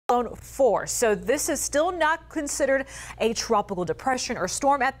Cyclone Four. So this is still not considered a tropical depression or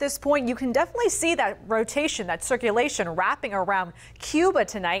storm at this point. You can definitely see that rotation, that circulation wrapping around Cuba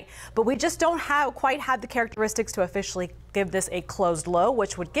tonight, but we just don't quite have the characteristics to officially give this a closed low,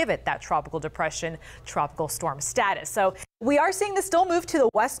 which would give it that tropical depression, tropical storm status. So we are seeing this still move to the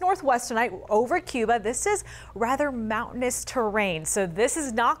west-northwest tonight over Cuba. This is rather mountainous terrain, so this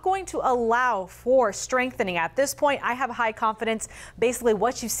is not going to allow for strengthening at this point. I have high confidence. Basically,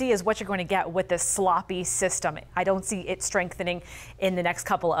 what you see is what you're going to get with this sloppy system. I don't see it strengthening in the next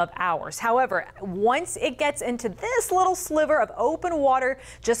couple of hours. However, once it gets into this little sliver of open water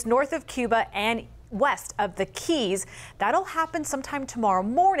just north of Cuba and west of the Keys, that'll happen sometime tomorrow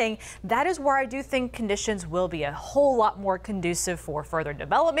morning. That is where I do think conditions will be a whole lot more conducive for further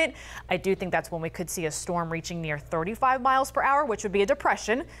development. I do think that's when we could see a storm reaching near 35 miles per hour, which would be a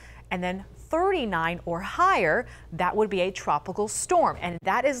depression, and then 39 or higher, that would be a tropical storm, and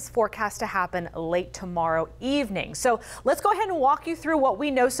that is forecast to happen late tomorrow evening. So let's go ahead and walk you through what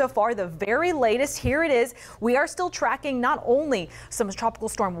we know so far. The very latest, here it is. We are still tracking not only some tropical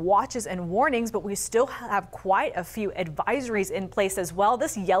storm watches and warnings, but we still have quite a few advisories in place as well.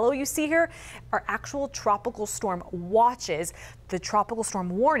 This yellow you see here are actual tropical storm watches. The tropical storm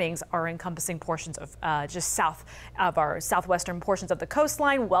warnings are encompassing portions of just south of our southwestern portions of the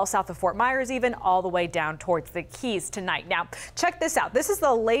coastline, well south of Fort Myers, even all the way down towards the Keys tonight. Now, check this out. This is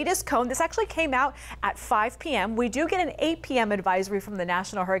the latest cone. This actually came out at 5 p.m. We do get an 8 p.m. advisory from the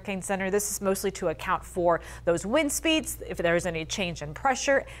National Hurricane Center. This is mostly to account for those wind speeds, if there's any change in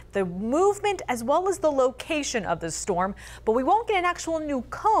pressure, the movement, as well as the location of the storm. But we won't get an actual new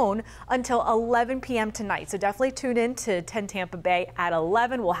cone until 11 p.m. tonight. So definitely tune in to 10 Tampa Bay at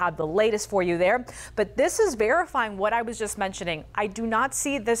 11. We'll have the latest for you there. But this is verifying what I was just mentioning. I do not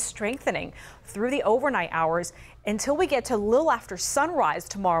see this strengthening through the overnight hours until we get to a little after sunrise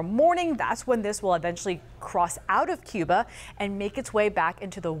tomorrow morning. That's when this will eventually cross out of Cuba and make its way back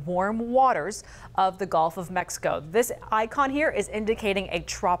into the warm waters of the Gulf of Mexico. This icon here is indicating a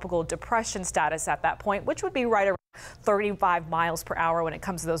tropical depression status at that point, which would be right around 35 miles per hour when it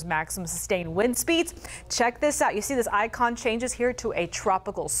comes to those maximum sustained wind speeds. Check this out. You see this icon changes here to a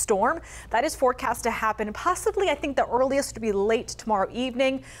tropical storm. That is forecast to happen possibly, I think the earliest to be late tomorrow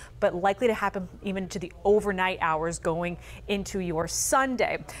evening, but likely to happen even to the overnight hours going into your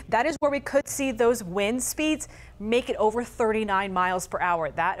Sunday. That is where we could see those wind speeds make it over 39 miles per hour.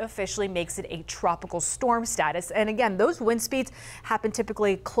 That officially makes it a tropical storm status. And again, those wind speeds happen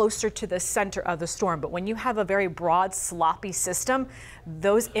typically closer to the center of the storm. But when you have a very broad, sloppy system,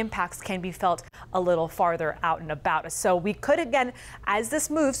 those impacts can be felt a little farther out and about. So we could, again, as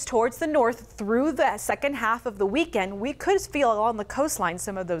this moves towards the north through the second half of the weekend, we could feel along the coastline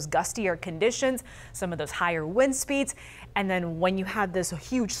some of those gustier conditions, some of those higher wind speeds. And then when you have this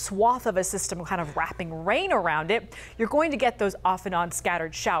huge swath of a system kind of wrapping rain around it, you're going to get those off and on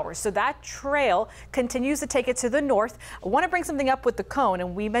scattered showers. So that trail continues to take it to the north. I want to bring something up with the cone,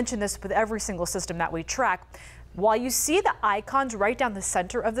 and we mention this with every single system that we track. While you see the icons right down the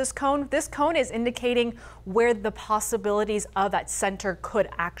center of this cone is indicating where the possibilities of that center could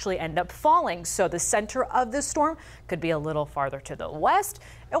actually end up falling. So the center of this storm could be a little farther to the west,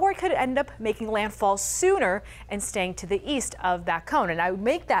 or it could end up making landfall sooner and staying to the east of that cone. And I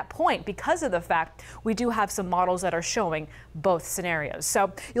make that point because of the fact we do have some models that are showing both scenarios.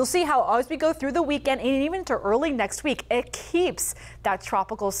 So you'll see how as we go through the weekend and even into early next week, it keeps that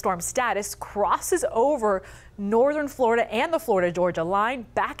tropical storm status, crosses over northern Florida and the Florida-Georgia line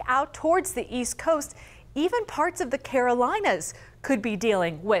back out towards the East Coast. Even parts of the Carolinas could be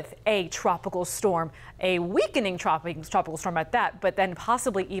dealing with a tropical storm, a weakening tropical storm at that, but then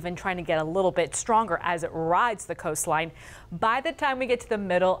possibly even trying to get a little bit stronger as it rides the coastline by the time we get to the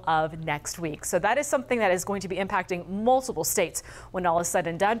middle of next week. So that is something that is going to be impacting multiple states when all is said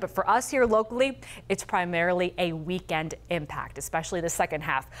and done. But for us here locally, it's primarily a weekend impact, especially the second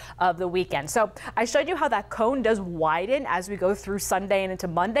half of the weekend. So I showed you how that cone does widen as we go through Sunday and into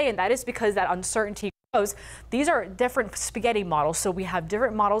Monday, and that is because that uncertainty grows. These are different spaghetti models. So we have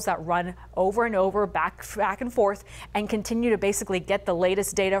different models that run over and over, back and forth, and continue to basically get the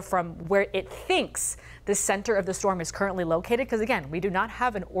latest data from where it thinks the center of the storm is currently located. Because again, we do not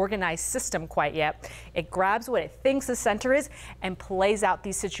have an organized system quite yet. It grabs what it thinks the center is and plays out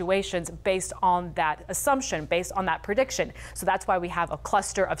these situations based on that assumption, based on that prediction. So that's why we have a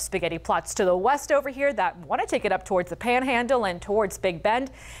cluster of spaghetti plots to the west over here that want to take it up towards the Panhandle and towards Big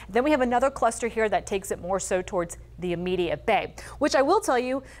Bend. Then we have another cluster here that takes it more so towards the immediate bay, which I will tell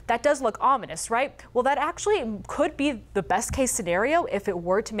you, that does look ominous, right? Well, that actually could be the best case scenario if it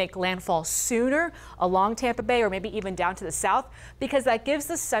were to make landfall sooner along along Tampa Bay or maybe even down to the south, because that gives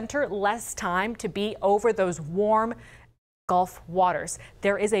the center less time to be over those warm Gulf waters.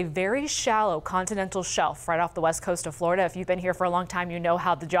 There is a very shallow continental shelf right off the west coast of Florida. If you've been here for a long time, you know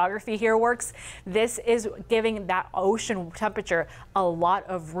how the geography here works. This is giving that ocean temperature a lot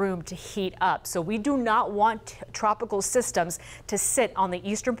of room to heat up. So we do not want tropical systems to sit on the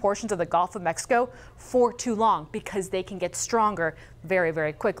eastern portions of the Gulf of Mexico for too long, because they can get stronger very,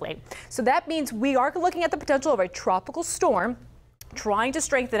 very quickly. So that means we are looking at the potential of a tropical storm trying to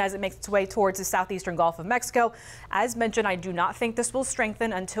strengthen as it makes its way towards the southeastern Gulf of Mexico. As mentioned, I do not think this will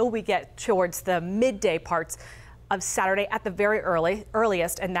strengthen until we get towards the midday parts of Saturday at the very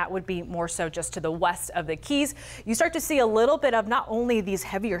earliest, and that would be more so just to the west of the Keys. You start to see a little bit of not only these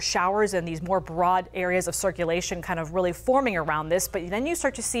heavier showers and these more broad areas of circulation kind of really forming around this, but then you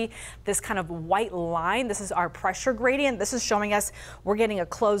start to see this kind of white line. This is our pressure gradient. This is showing us we're getting a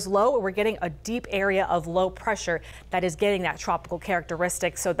closed low, or we're getting a deep area of low pressure that is getting that tropical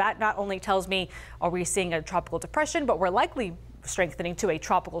characteristic. So that not only tells me, are we seeing a tropical depression, but we're likely strengthening to a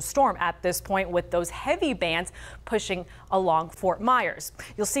tropical storm at this point, with those heavy bands pushing along Fort Myers.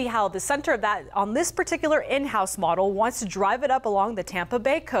 You'll see how the center of that on this particular in-house model wants to drive it up along the Tampa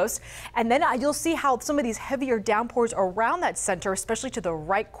Bay coast, and then you'll see how some of these heavier downpours around that center, especially to the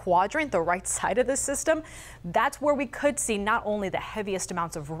right quadrant, the right side of the system, that's where we could see not only the heaviest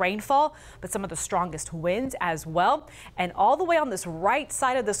amounts of rainfall, but some of the strongest winds as well. And all the way on this right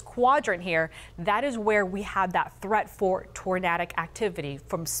side of this quadrant here, that is where we have that threat for tornadic activity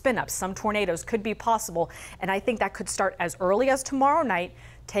from spin-ups. Some tornadoes could be possible, and I think that could start as early as tomorrow night,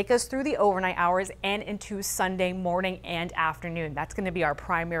 take us through the overnight hours and into Sunday morning and afternoon. That's going to be our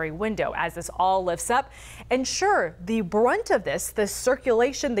primary window as this all lifts up. And sure, the brunt of this, the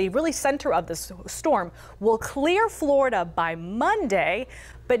circulation, the really center of this storm, will clear Florida by Monday.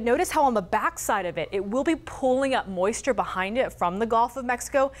 But notice how on the backside of it, it will be pulling up moisture behind it from the Gulf of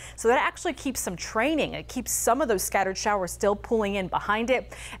Mexico. So that actually keeps some training. It keeps some of those scattered showers still pulling in behind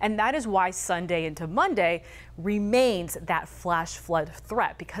it. And that is why Sunday into Monday remains that flash flood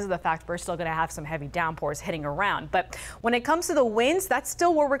threat, because of the fact we're still going to have some heavy downpours hitting around. But when it comes to the winds, that's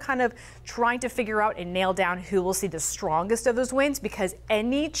still where we're kind of trying to figure out and nail down who will see the strongest of those winds, because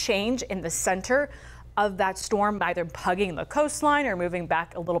any change in the center of that storm, either hugging the coastline or moving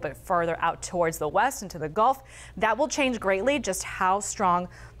back a little bit further out towards the west into the Gulf, that will change greatly just how strong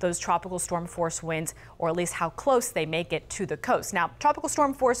those tropical storm force winds, or at least how close they make it to the coast. Now, tropical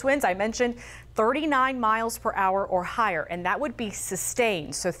storm force winds, I mentioned 39 miles per hour or higher, and that would be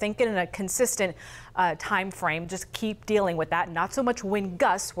sustained. So think in a consistent time frame, just keep dealing with that. Not so much wind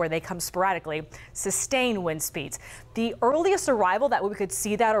gusts where they come sporadically, sustained wind speeds. The earliest arrival that we could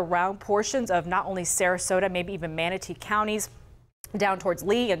see that around portions of not only Sarasota, maybe even Manatee counties, down towards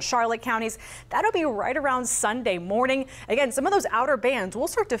Lee and Charlotte counties, that'll be right around Sunday morning. Again, some of those outer bands, we'll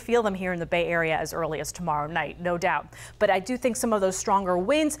start to feel them here in the Bay Area as early as tomorrow night, no doubt. But I do think some of those stronger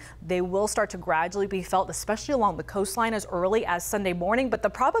winds, they will start to gradually be felt, especially along the coastline as early as Sunday morning. But the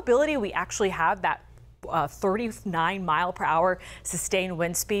probability we actually have that 39 mile per hour sustained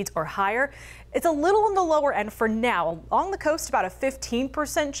wind speeds or higher, it's a little on the lower end for now. Along the coast, about a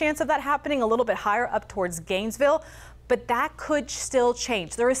 15% chance of that happening, a little bit higher up towards Gainesville. But that could still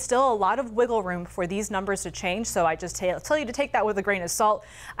change. There is still a lot of wiggle room for these numbers to change. So I just tell you to take that with a grain of salt.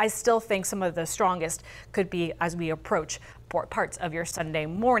 I still think some of the strongest could be as we approach parts of your Sunday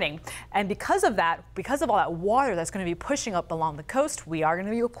morning. And because of that, because of all that water that's going to be pushing up along the coast, we are going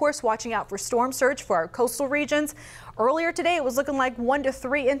to be, of course, watching out for storm surge for our coastal regions. Earlier today, it was looking like 1 to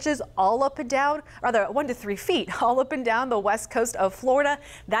 3 inches all up and down, rather 1 to 3 feet all up and down the west coast of Florida.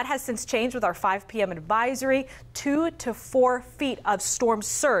 That has since changed with our 5 p.m. advisory, 2 to 4 feet of storm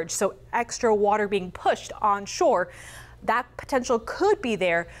surge. So extra water being pushed onshore. That potential could be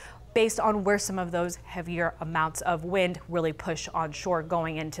there based on where some of those heavier amounts of wind really push onshore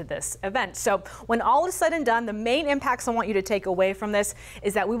going into this event. So when all is said and done, the main impacts I want you to take away from this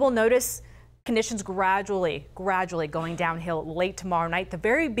is that we will notice conditions gradually going downhill late tomorrow night. The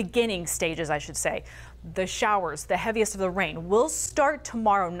very beginning stages, I should say, the showers, the heaviest of the rain will start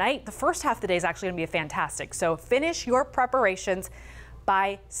tomorrow night. The first half of the day is actually going to be fantastic. So finish your preparations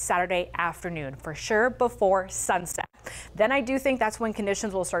by Saturday afternoon, for sure before sunset. Then I do think that's when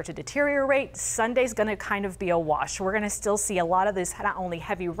conditions will start to deteriorate. Sunday's going to kind of be a wash. We're going to still see a lot of this, not only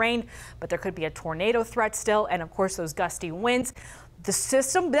heavy rain, but there could be a tornado threat still, and of course those gusty winds. The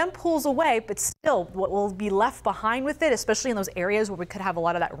system then pulls away, but still what will be left behind with it, especially in those areas where we could have a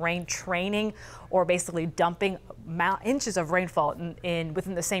lot of that rain training or basically dumping inches of rainfall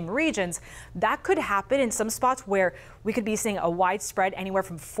within the same regions, that could happen in some spots where we could be seeing a widespread anywhere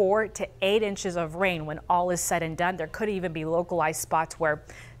from 4 to 8 inches of rain when all is said and done. There could even be localized spots where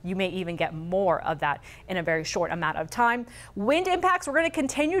you may even get more of that in a very short amount of time. Wind impacts we're going to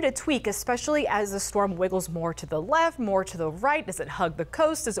continue to tweak, especially as the storm wiggles more to the left, more to the right. Does it hug the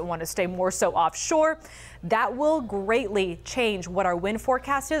coast? Does it want to stay more so offshore? That will greatly change what our wind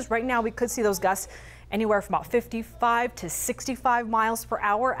forecast is. Right now, we could see those gusts anywhere from about 55 to 65 miles per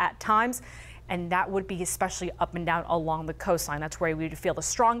hour at times. And that would be especially up and down along the coastline. That's where we would feel the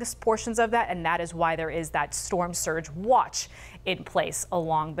strongest portions of that. And that is why there is that storm surge watch in place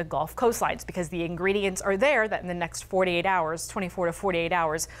along the Gulf coastlines, because the ingredients are there that in the next 48 hours, 24 to 48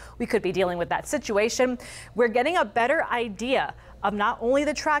 hours, we could be dealing with that situation. We're getting a better idea of not only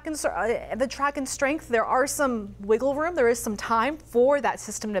the track and strength. There are some wiggle room. There is some time for that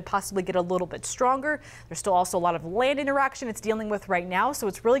system to possibly get a little bit stronger. There's still also a lot of land interaction it's dealing with right now. So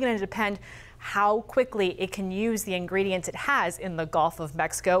it's really going to depend how quickly it can use the ingredients it has in the Gulf of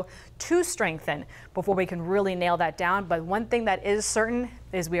Mexico to strengthen before we can really nail that down. But one thing that is certain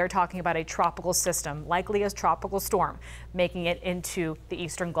is we are talking about a tropical system, likely a tropical storm, making it into the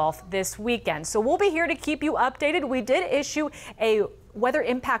eastern Gulf this weekend. So we'll be here to keep you updated. We did issue a weather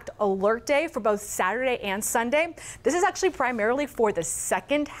impact alert day for both Saturday and Sunday. This is actually primarily for the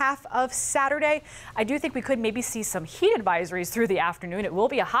second half of Saturday. I do think we could maybe see some heat advisories through the afternoon. It will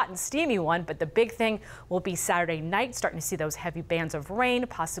be a hot and steamy one, but the big thing will be Saturday night, starting to see those heavy bands of rain,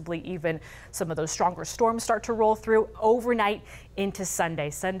 possibly even some of those stronger storms start to roll through overnight into Sunday.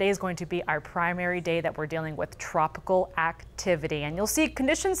 Sunday is going to be our primary day that we're dealing with tropical activity, and you'll see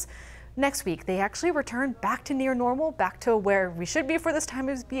conditions next week. They actually return back to near normal, back to where we should be for this time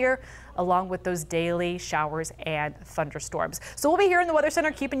of year, along with those daily showers and thunderstorms. So we'll be here in the Weather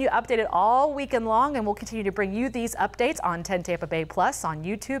Center keeping you updated all weekend long, and we'll continue to bring you these updates on 10 Tampa Bay Plus on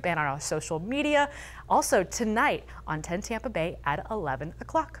YouTube and on our social media. Also tonight on 10 Tampa Bay at 11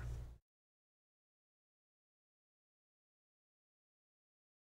 o'clock.